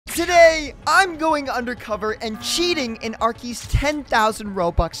Today, I'm going undercover and cheating in Arkey's 10,000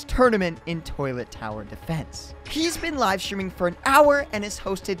 Robux tournament in Toilet Tower Defense. He's been live streaming for an hour and has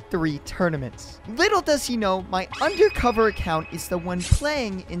hosted 3 tournaments. Little does he know, my undercover account is the one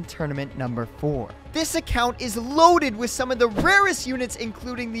playing in tournament number 4. This account is loaded with some of the rarest units,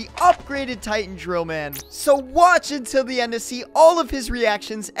 including the upgraded Titan Drillman. So watch until the end to see all of his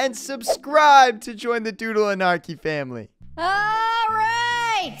reactions and subscribe to join the Doodle and Arkey family.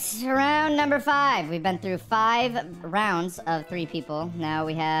 Round number 5. We've been through 5 rounds of 3 people. Now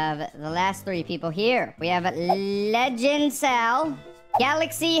we have the last 3 people here. We have Legend Sal,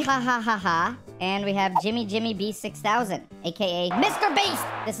 Galaxy Ha Ha Ha Ha, and we have Jimmy Beast 6000, aka Mr. Beast.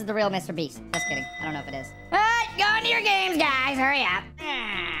 This is the real Mr. Beast. Just kidding. I don't know if it is. Alright, go into your games, guys. Hurry up.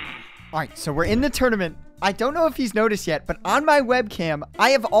 Alright, so we're in the tournament. I don't know if he's noticed yet, but on my webcam,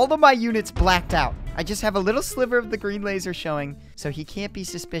 I have all of my units blacked out. I just have a little sliver of the green laser showing, so he can't be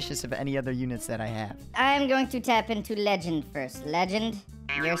suspicious of any other units that I have. I'm going to tap into Legend first. Legend,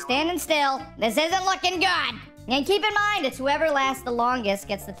 you're standing still. This isn't looking good. And keep in mind, it's whoever lasts the longest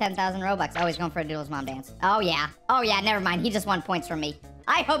gets the 10,000 Robux. Oh, he's going for a Doodle's mom dance. Oh, yeah. Oh, yeah, never mind. He just won points from me.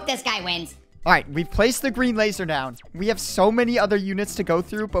 I hope this guy wins. Alright, we've placed the green laser down. We have so many other units to go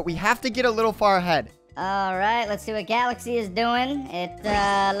through, but we have to get a little far ahead. Alright, let's see what Galaxy is doing.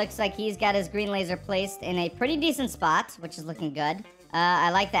 It looks like he's got his green laser placed in a pretty decent spot, which is looking good. I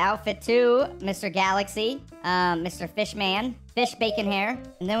like the outfit too, Mr. Galaxy, Mr. Fishman, Fish Bacon Hair.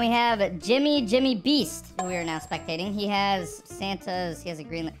 And then we have Jimmy Beast, who we are now spectating. He has Santa's, he has a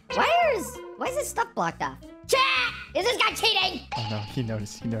green... Why is his stuff blocked off? Chat! Is this guy cheating? Oh no, he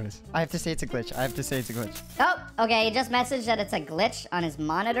noticed. I have to say it's a glitch. Oh, okay, he just messaged that it's a glitch on his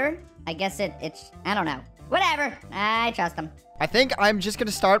monitor. I guess it's, I don't know. Whatever, I trust him. I think I'm just going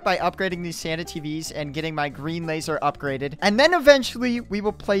to start by upgrading these Santa TVs and getting my green laser upgraded. And then eventually we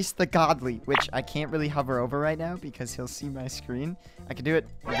will place the Godly, which I can't really hover over right now because he'll see my screen. I can do it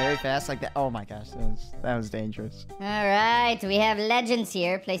very fast like that. Oh my gosh, that was dangerous. All right, we have Legends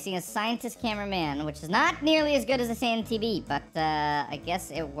here placing a scientist cameraman, which is not nearly as good as a Santa TV, but I guess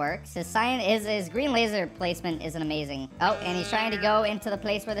it works. His green laser placement isn't amazing. Oh, and he's trying to go into the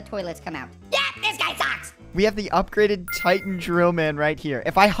place where the toilets come out. Yeah, this guy sucks! We have the upgraded Titan Drillman right here.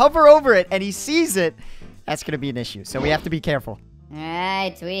 If I hover over it and he sees it, that's going to be an issue. So we have to be careful. All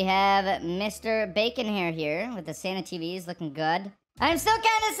right, we have Mr. Bacon Hair here with the Santa TVs looking good. I'm still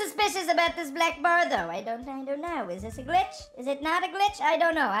kind of suspicious about this black bar, though. I don't know. Is this a glitch? Is it not a glitch? I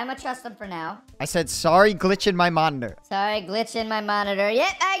don't know. I'm gonna trust him for now. I said, sorry, glitch in my monitor. Sorry, glitch in my monitor.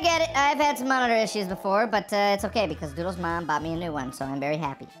 Yep, I get it. I've had some monitor issues before, but it's okay because Doodle's mom bought me a new one, so I'm very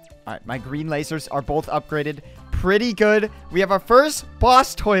happy. All right, my green lasers are both upgraded. Pretty good. We have our first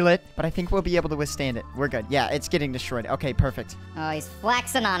boss toilet, but I think we'll be able to withstand it. We're good. Yeah, it's getting destroyed. Okay, perfect. Oh, he's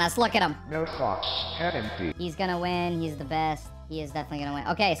flexing on us. Look at him. No thoughts. Head empty. He's gonna win. He's the best. He is definitely gonna win.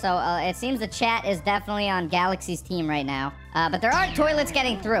 Okay, so it seems the chat is definitely on Galaxy's team right now. But there are toilets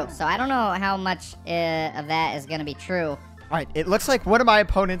getting through, so I don't know how much of that is gonna be true. All right, it looks like one of my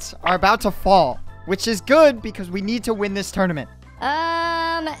opponents are about to fall, which is good because we need to win this tournament.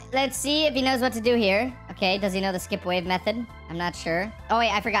 Let's see if he knows what to do here. Okay, does he know the skip wave method? I'm not sure. Oh, wait,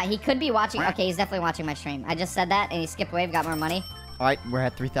 I forgot. He could be watching. Okay, he's definitely watching my stream. I just said that, and he skipped wave, got more money. All right, we're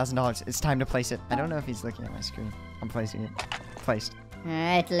at $3,000. It's time to place it. I don't know if he's looking at my screen. I'm placing it. Placed. All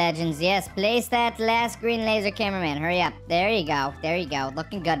right, Legends. Yes, place that last green laser cameraman. Hurry up. There you go. There you go.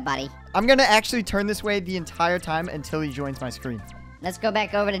 Looking good, buddy. I'm going to actually turn this way the entire time until he joins my screen. Let's go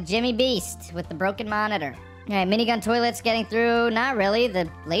back over to Jimmy Beast with the broken monitor. All right, minigun toilets getting through. Not really. The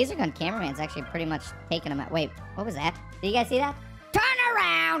laser gun cameraman's actually pretty much taking him out. Wait, what was that? Did you guys see that? Turn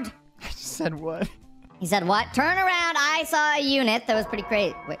around! I just said what? He said what? Turn around. I saw a unit that was pretty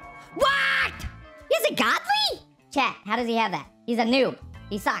crazy. Wait. What? He has a Godly? Chat, how does he have that? He's a noob.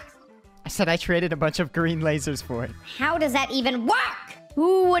 He sucks. I said I traded a bunch of green lasers for it. How does that even work?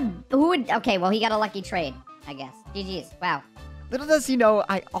 Who would... Okay, well, he got a lucky trade, I guess. GG's. Wow. Little does he know,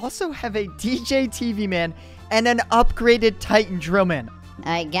 I also have a DJ TV man and an upgraded Titan Drillman.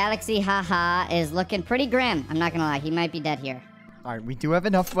 Alright, Galaxy Haha is looking pretty grim. I'm not gonna lie, he might be dead here. Alright, we do have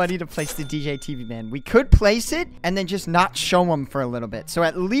enough money to place the DJ TV man. We could place it and then just not show him for a little bit. So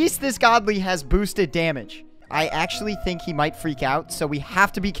at least this Godly has boosted damage. I actually think he might freak out, so we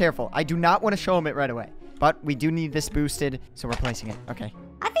have to be careful. I do not want to show him it right away. But we do need this boosted, so we're placing it. Okay.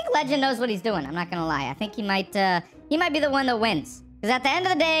 I think Legend knows what he's doing. I'm not gonna lie. I think he might be the one that wins. Because at the end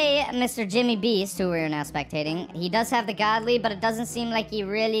of the day, Mr. Jimmy Beast, who we're now spectating, he does have the Godly, but it doesn't seem like he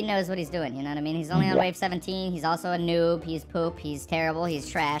really knows what he's doing. You know what I mean? He's only on wave 17. He's also a noob. He's poop. He's terrible. He's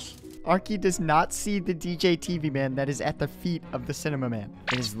trash. Arkey does not see the DJ TV man that is at the feet of the cinema man.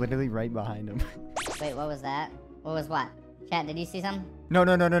 It is literally right behind him. Wait, what was that? What was what? Chat, did you see something?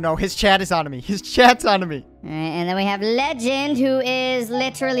 No. His chat is on me. His chat's on me. Alright, and then we have Legend, who is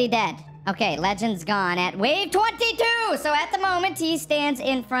literally dead. Okay, Legend's gone at wave 22! So at the moment, he stands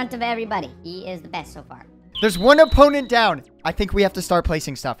in front of everybody. He is the best so far. There's one opponent down. I think we have to start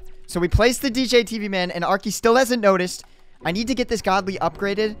placing stuff. So we placed the DJ TV man, and Arkey still hasn't noticed. I need to get this godly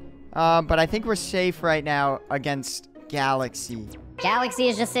upgraded, but I think we're safe right now against Galaxy. Galaxy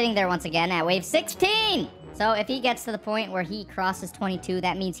is just sitting there once again at wave 16! So if he gets to the point where he crosses 22,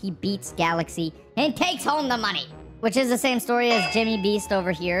 that means he beats Galaxy and takes home the money. Which is the same story as Jimmy Beast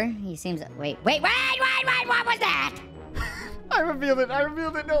over here. He seems... Wait, what was that? I revealed it,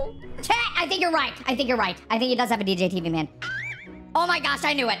 no. Chat, I think you're right. I think he does have a DJ TV man. Oh my gosh,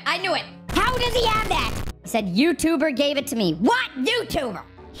 I knew it. How does he have that? He said, YouTuber gave it to me. What YouTuber?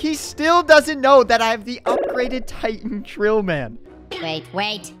 He still doesn't know that I have the upgraded Titan Drill Man.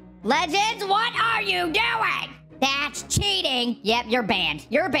 Wait. Legends, what are you doing? That's cheating. Yep, you're banned.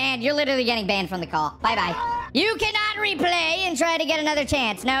 You're literally getting banned from the call. Bye-bye. You cannot replay and try to get another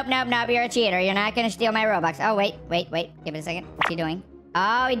chance. Nope. You're a cheater. You're not going to steal my Robux. Oh, wait. Give it a second. What's he doing?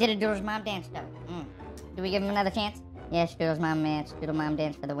 Oh, he did a Doodle's Mom dance stuff. Do we give him another chance? Yes, Doodle's Mom dance. Doodle Mom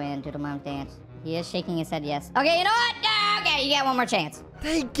dance for the win. Doodle Mom dance. He is shaking his head yes. Okay, you know what? Okay, you get one more chance.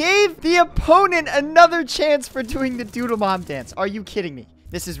 They gave the opponent another chance for doing the Doodle Mom dance. Are you kidding me?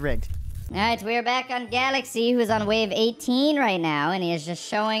 This is rigged. Alright, we're back on Galaxy, who's on wave 18 right now, and he is just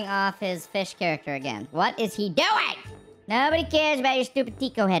showing off his fish character again. What is he doing? Nobody cares about your stupid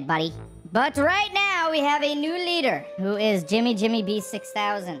Tico head, buddy. But right now, we have a new leader, who is Jimmy B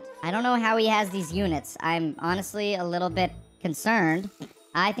 6000. I don't know how he has these units. I'm honestly a little bit concerned.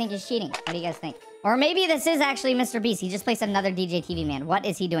 I think he's cheating. What do you guys think? Or maybe this is actually Mr. Beast. He just placed another DJ TV man. What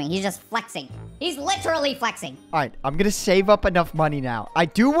is he doing? He's just flexing. He's literally flexing. All right, I'm going to save up enough money now. I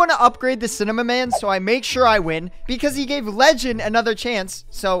do want to upgrade the Cinema Man, so I make sure I win because he gave Legend another chance.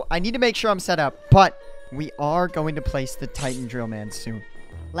 So I need to make sure I'm set up. But we are going to place the Titan Drill Man soon.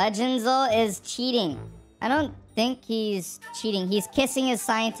 Legendzil is cheating. I don't think he's cheating. He's kissing his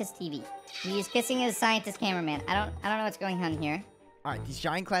scientist TV. He's kissing his scientist cameraman. I don't know what's going on here. All right, these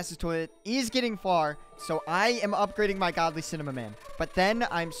giant classes toilet is getting far, so I am upgrading my godly Cinema Man. But then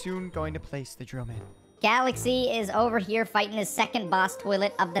I'm soon going to place the Drill Man. Galaxy is over here fighting his second boss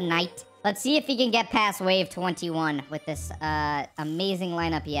toilet of the night. Let's see if he can get past wave 21 with this amazing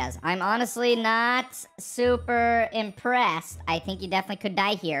lineup he has. I'm honestly not super impressed. I think he definitely could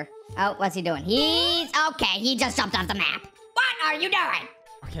die here. Oh, what's he doing? Okay, he just jumped off the map. What are you doing?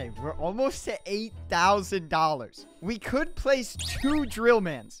 Okay, we're almost to $8,000. We could place 2 Drill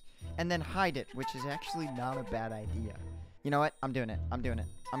Mans and then hide it, which is actually not a bad idea. You know what? I'm doing it. I'm going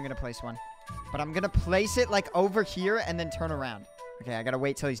to place one. But I'm going to place it like over here and then turn around. Okay, I got to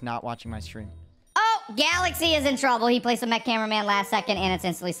wait till he's not watching my stream. Oh, Galaxy is in trouble. He placed a mech cameraman last second and it's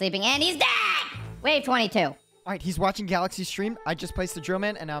instantly sleeping and he's dead! Wave 22. All right, he's watching Galaxy's stream. I just placed the Drill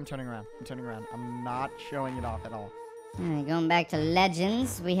Man and now I'm turning around. I'm not showing it off at all. Alright, going back to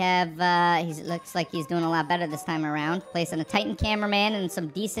Legends, we have, looks like he's doing a lot better this time around. Placing a Titan cameraman and some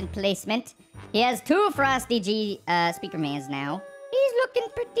decent placement. He has 2 Frosty G, Speakermans now. He's looking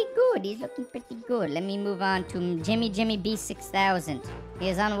pretty good. Let me move on to Jimmy B 6000. He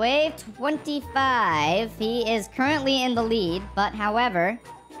is on wave 25. He is currently in the lead, but however,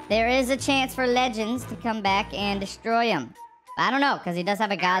 there is a chance for Legends to come back and destroy him. I don't know, because he does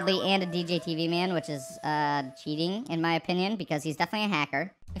have a godly and a DJ TV man, which is cheating, in my opinion, because he's definitely a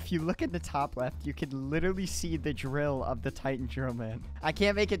hacker. If you look at the top left, you can literally see the drill of the Titan Drill Man. I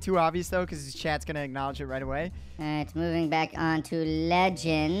can't make it too obvious, though, because his chat's going to acknowledge it right away. Alright, moving back on to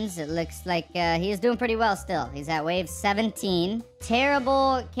Legends. It looks like he's doing pretty well still. He's at wave 17.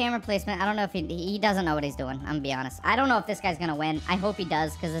 Terrible camera placement. I don't know if he doesn't know what he's doing, I'm going to be honest. I don't know if this guy's going to win. I hope he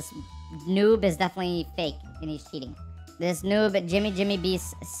does, because this noob is definitely fake, and he's cheating. This noob at Jimmy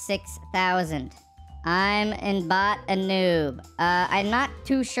Beast 6000. I'm in bot a noob. I'm not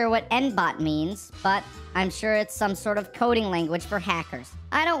too sure what nbot means, but I'm sure it's some sort of coding language for hackers.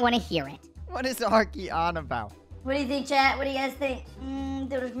 I don't want to hear it. What is Arkey on about? What do you think, chat? What do you guys think?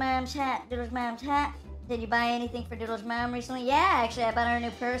 Doodle's mom's hat. Did you buy anything for Doodle's mom recently? Yeah, actually, I bought her a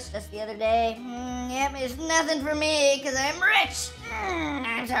new purse just the other day. Yep, it's nothing for me, because I'm rich.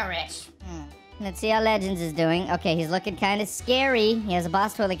 I'm so rich. Let's see how Legends is doing. Okay, he's looking kind of scary. He has a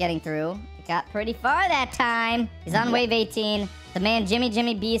boss toilet getting through. He got pretty far that time. He's on wave 18. The man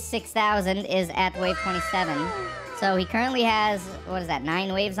Jimmy B 6000 is at wave 27. So he currently has, what is that,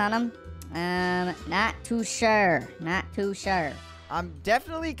 9 waves on him? Not too sure. I'm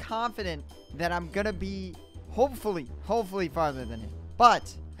definitely confident that I'm gonna be, hopefully farther than him.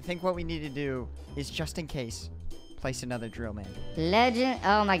 But I think what we need to do is, just in case, place another drill man. Legend.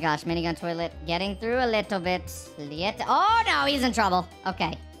 Oh my gosh, minigun toilet. Getting through a little bit. Oh no, he's in trouble.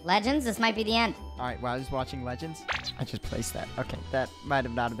 Okay. Legends, this might be the end. All right, while I was watching Legends, I just placed that. Okay, that might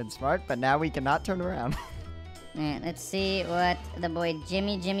have not been smart, but now we cannot turn around. Alright, let's see what the boy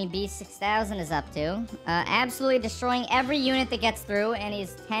Jimmy Beast 6000 is up to. Absolutely destroying every unit that gets through, and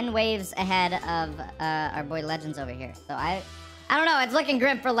he's 10 waves ahead of our boy Legends over here. So I don't know, it's looking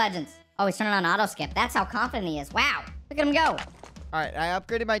grim for Legends. Oh, he's turning on auto skip. That's how confident he is. Wow, look at him go. All right, I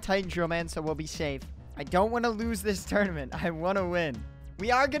upgraded my Titan drill man, so we'll be safe. I don't want to lose this tournament. I want to win. We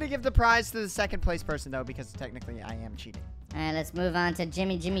are going to give the prize to the second place person, though, because technically I am cheating. Alright, let's move on to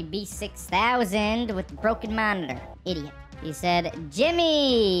Jimmy Beast 6000 with the broken monitor. Idiot. He said,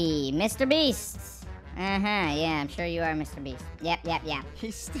 Jimmy, Mr. Beast. Yeah, I'm sure you are Mr. Beast. Yep.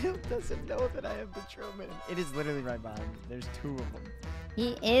 He still doesn't know that I have the drill man. It is literally right behind me. There's 2 of them.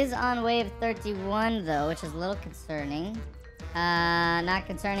 He is on wave 31, though, which is a little concerning. Not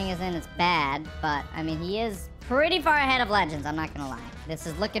concerning as in it's bad, but, I mean, he is pretty far ahead of Legends, I'm not gonna lie. This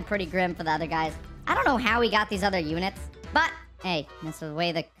is looking pretty grim for the other guys. I don't know how he got these other units, but, hey, that's the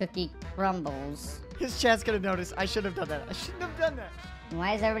way the cookie crumbles. His chat's gonna notice. I should have done that. I shouldn't have done that.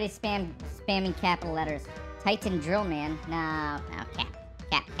 Why is everybody spamming capital letters? Titan Drill Man. No,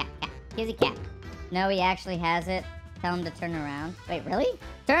 cap. Here's a cap. No, he actually has it. Tell him to turn around. Wait, really?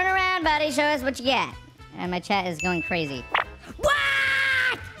 Turn around, buddy. Show us what you got. And my chat is going crazy. What?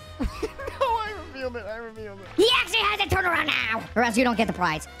 No, I revealed it. He actually has it. Turn around now, or else you don't get the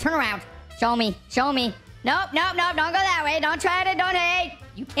prize. Turn around. Show me. Nope. Don't go that way. Don't try to. Hey,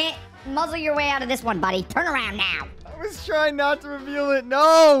 you can't muzzle your way out of this one, buddy. Turn around now. I was trying not to reveal it.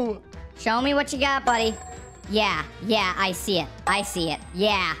 No. Show me what you got, buddy. Yeah, I see it.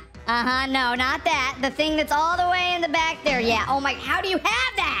 Yeah. No, not that. The thing that's all the way in the back there. Yeah. Oh my, how do you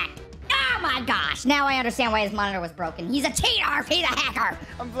have that? Oh my gosh. Now I understand why his monitor was broken. He's a cheater. He's a hacker.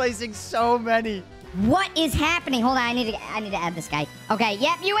 I'm placing so many. What is happening? Hold on, I need to add this guy. Okay,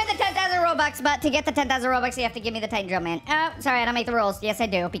 yep, you win the 10,000 Robux, but to get the 10,000 Robux, you have to give me the Titan Drill Man. Oh, sorry, I don't make the rules. Yes, I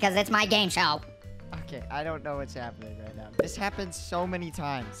do, because it's my game show. Okay, I don't know what's happening right now. This happens so many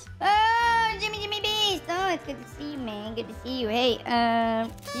times. Oh, Jimmy Beast. Oh, it's good to see you, man. Good to see you. Hey,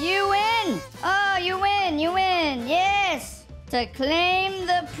 you win. Oh, you win. Yes. To claim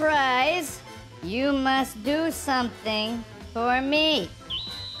the prize, you must do something for me.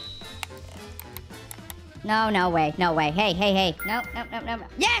 No way. Hey. No.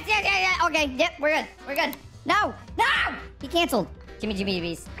 Yes. Okay, yep, we're good. No. He canceled. Jimmy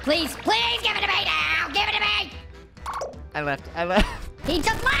Beast. Please give it to me now. Give it to me. I left. He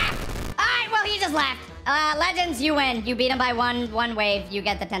just left. All right, well, he just left. Legends, you win. You beat him by one wave. You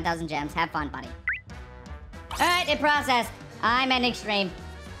get the 10,000 gems. Have fun, buddy. All right, it processed. I'm ending stream.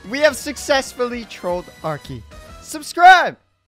 We have successfully trolled Arkey. Subscribe!